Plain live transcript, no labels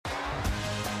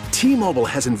T-Mobile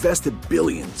has invested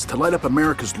billions to light up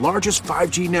America's largest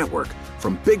 5G network,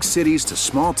 from big cities to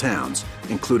small towns,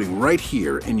 including right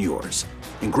here in yours.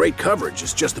 And great coverage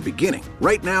is just the beginning.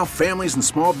 Right now, families and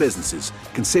small businesses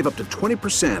can save up to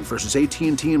 20% versus AT&T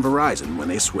and Verizon when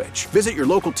they switch. Visit your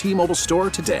local T-Mobile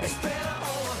store today.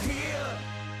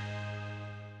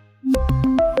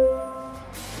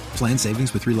 Plan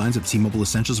savings with 3 lines of T-Mobile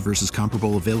Essentials versus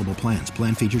comparable available plans.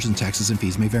 Plan features and taxes and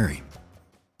fees may vary.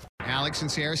 Alex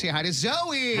and Sarah, say hi to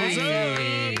Zoe. Hi.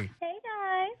 Hey,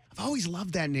 guys. I've always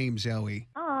loved that name, Zoe.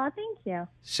 Aw, thank you.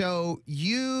 So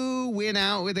you went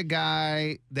out with a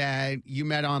guy that you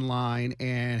met online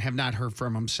and have not heard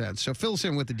from him since. So fill us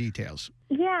in with the details.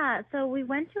 Yeah, so we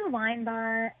went to a wine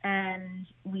bar and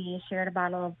we shared a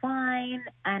bottle of wine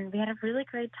and we had a really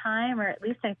great time, or at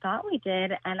least I thought we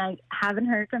did, and I haven't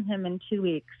heard from him in 2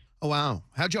 weeks. Oh, wow.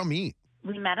 How'd y'all meet?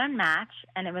 We met on Match,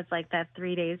 and it was like that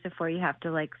 3 days before you have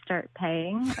to like start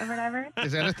paying or whatever.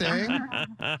 Is that a thing?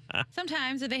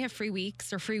 Sometimes, or they have free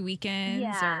weeks or free weekends.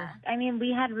 Yeah. I mean,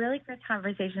 we had really good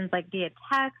conversations like via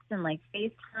text and like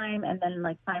FaceTime, and then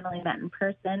like finally met in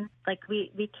person. Like we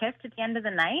kissed at the end of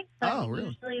the night. So Oh, really?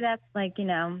 Usually that's like, you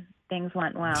know, things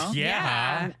went well.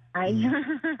 Yeah. But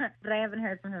I haven't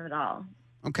heard from him at all.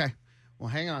 Okay. Well,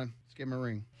 hang on. Let's give him a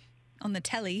ring. On the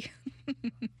telly.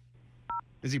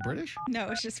 Is he British? No,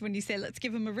 it's just when you say, let's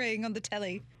give him a ring on the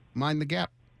telly. Mind the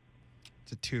Gap.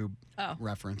 It's a tube Oh.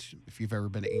 reference if you've ever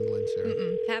been to England,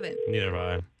 Sarah. Haven't. Neither have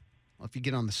I. Well, if you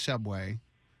get on the subway,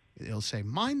 it'll say,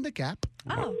 mind the gap.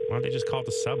 Oh. Why don't they just call it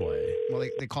the subway? Well,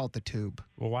 they call it the tube.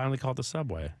 Well, why don't they call it the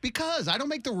subway? Because I don't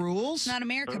make the rules. It's not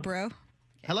America, bro.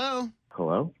 Hello?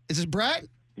 Hello? Is this Brett?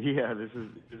 Yeah, this is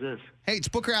this. Hey, it's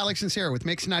Booker, Alex, and Sarah with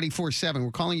Mix 94.7.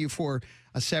 We're calling you for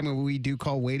a segment we do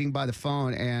call Waiting by the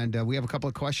Phone, and we have a couple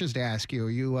of questions to ask you.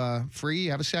 Are you free?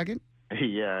 You have a second?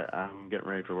 Yeah, I'm getting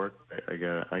ready for work. I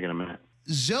got a minute.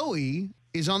 Zoe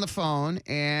is on the phone,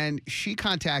 and she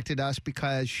contacted us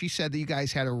because she said that you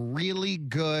guys had a really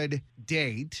good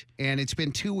date, and it's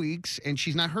been 2 weeks, and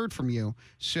she's not heard from you.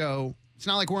 So it's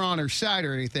not like we're on her side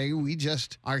or anything. We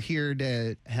just are here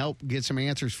to help get some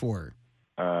answers for her.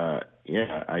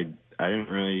 Yeah, I didn't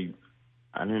really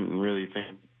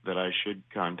think that I should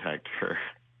contact her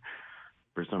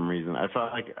for some reason. I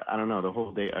felt like, I don't know, the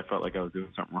whole date I felt like I was doing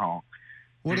something wrong.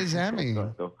 What does that mean?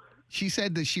 So, She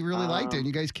said that she really liked it, and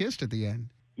you guys kissed at the end.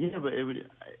 yeah, but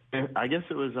I guess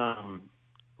it was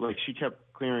like she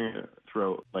kept clearing her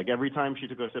throat. Like every time she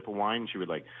took a sip of wine, she would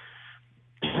like,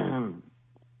 and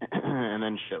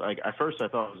then she, like at first I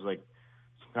thought it was like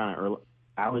some kind of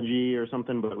allergy or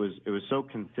something, but it was so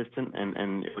consistent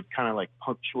and it would kind of like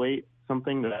punctuate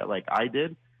something that like I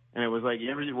did. And it was like, you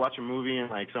ever watch a movie and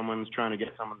like someone's trying to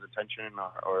get someone's attention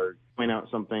or point out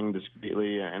something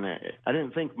discreetly, and I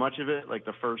didn't think much of it like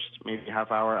the first maybe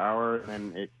half hour, and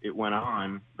then it went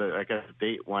on. As the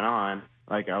date went on,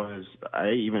 like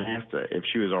I even asked her if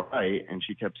she was all right, and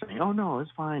she kept saying, "Oh no,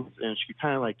 it's fine," and she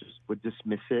kind of like just would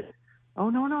dismiss it. "Oh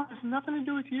no, it has nothing to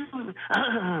do with you,"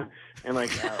 and like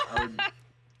I would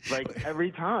like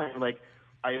every time like.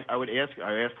 I would ask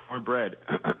for bread.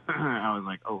 I was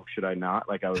like, oh, should I not?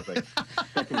 Like, I was like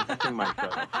second-guessing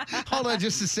myself. Hold on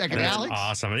just a second, That's Alex.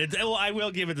 awesome. Well, I will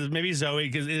give it to maybe Zoe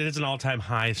because it is an all-time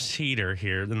high cedar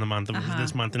here in the month of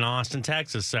this month in Austin,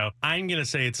 Texas. So I'm going to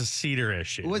say it's a cedar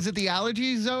issue. Was it the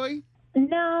allergies, Zoe?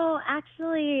 No,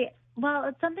 actually, well,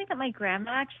 it's something that my grandma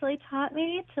actually taught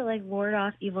me to like ward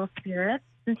off evil spirits,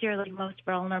 since you're like most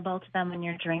vulnerable to them when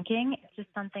you're drinking. It's just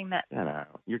something that... Shut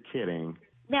up. You're kidding.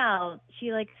 No,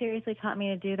 she like seriously taught me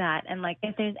to do that. And like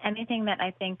if there's anything that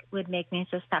I think would make me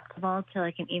susceptible to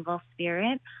like an evil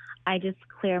spirit, I just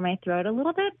clear my throat a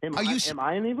little bit. Am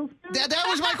I an evil spirit? That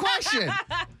was my question.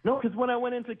 No, because when I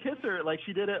went in to kiss her, like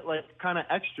she did it like kind of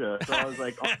extra. So I was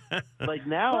like, oh, like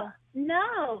now. Well,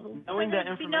 no, knowing that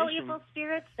there'd be no information. evil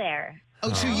spirits there.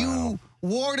 Oh, so you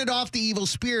warded off the evil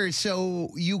spirit so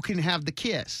you can have the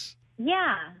kiss.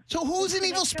 Yeah. So who's an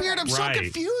evil spirit? I'm so Right.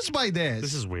 confused by this.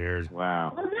 This is weird.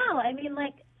 Wow. Well, no, I mean,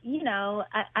 like, you know,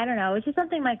 I don't know. It's just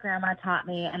something my grandma taught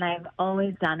me, and I've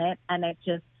always done it. And it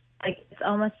just, like, it's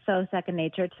almost so second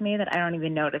nature to me that I don't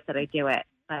even notice that I do it.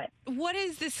 But What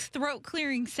does this throat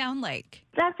clearing sound like?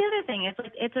 that's the other thing. It's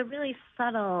like, it's a really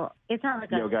subtle, it's not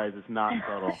like Yo, guys, it's not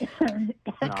subtle.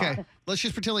 Okay, let's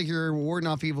just pretend like you're warding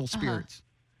off evil spirits.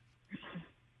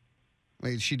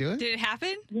 Wait, did she do it? Did it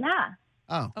happen? Yeah.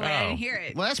 Oh. Oh, wait, I didn't hear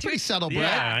it. Well, that's pretty subtle, Brett.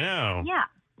 Yeah, I know. Yeah.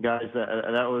 Guys,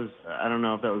 that was, I don't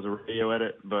know if that was a radio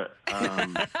edit, but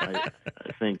I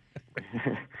think,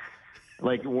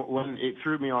 like, when it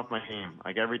threw me off my game.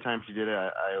 Like, every time she did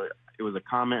it, it it was a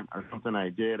comment or something I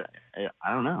did.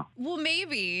 I don't know. Well,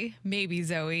 maybe,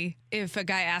 Zoe, if a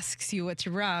guy asks you what's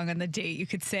wrong on the date, you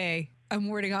could say, I'm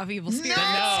warding off evil spirits.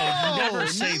 No, never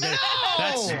say No!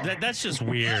 that. That's just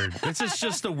weird. This is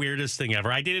just the weirdest thing ever.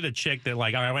 I dated a chick that,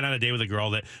 like, I went on a date with a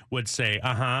girl that would say,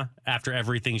 after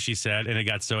everything she said, and it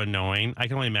got so annoying. I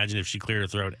can only imagine if she cleared her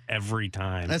throat every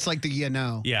time. That's like the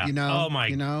Yeah. You know? Oh,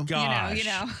 my gosh.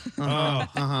 You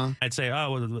know. I'd say,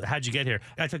 well, how'd you get here?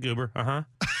 I took Uber.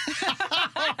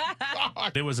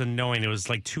 It was annoying. It was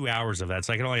like 2 hours of that.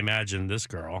 So I can only imagine this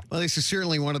girl. Well, this is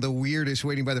certainly one of the weirdest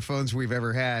waiting by the phones we've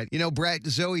ever had. You know, Brett,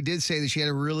 Zoe did say that she had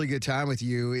a really good time with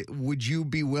you. Would you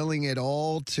be willing at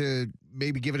all to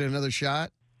maybe give it another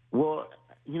shot? Well,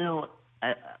 you know,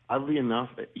 oddly enough,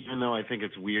 even though I think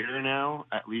it's weirder now,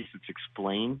 at least it's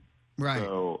explained. Right.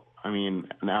 So, I mean,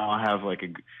 now I have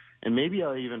and maybe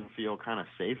I'll even feel kind of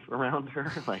safe around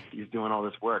her. Like he's doing all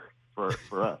this work for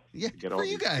us. Yeah, to get for all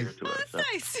you these guys. spirits to us.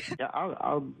 That's nice. Yeah,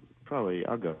 I'll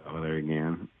go with her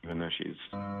again, even though she's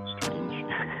strange.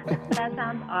 That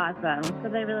sounds awesome. So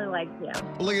they really liked you.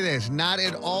 Well, look at this. Not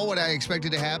at all what I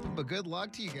expected to happen, but good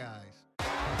luck to you guys.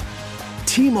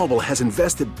 T-Mobile has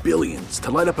invested billions to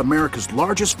light up America's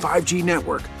largest 5G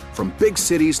network, from big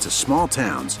cities to small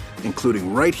towns,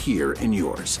 including right here in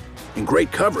yours. And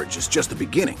great coverage is just the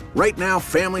beginning. Right now,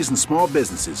 families and small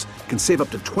businesses can save up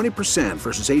to 20%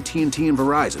 versus AT&T and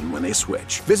Verizon when they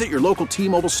switch. Visit your local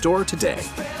T-Mobile store today.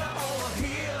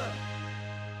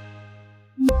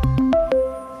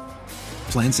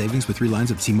 Plan savings with 3 lines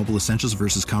of T-Mobile Essentials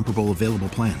versus comparable available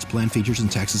plans. Plan features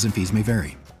and taxes and fees may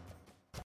vary.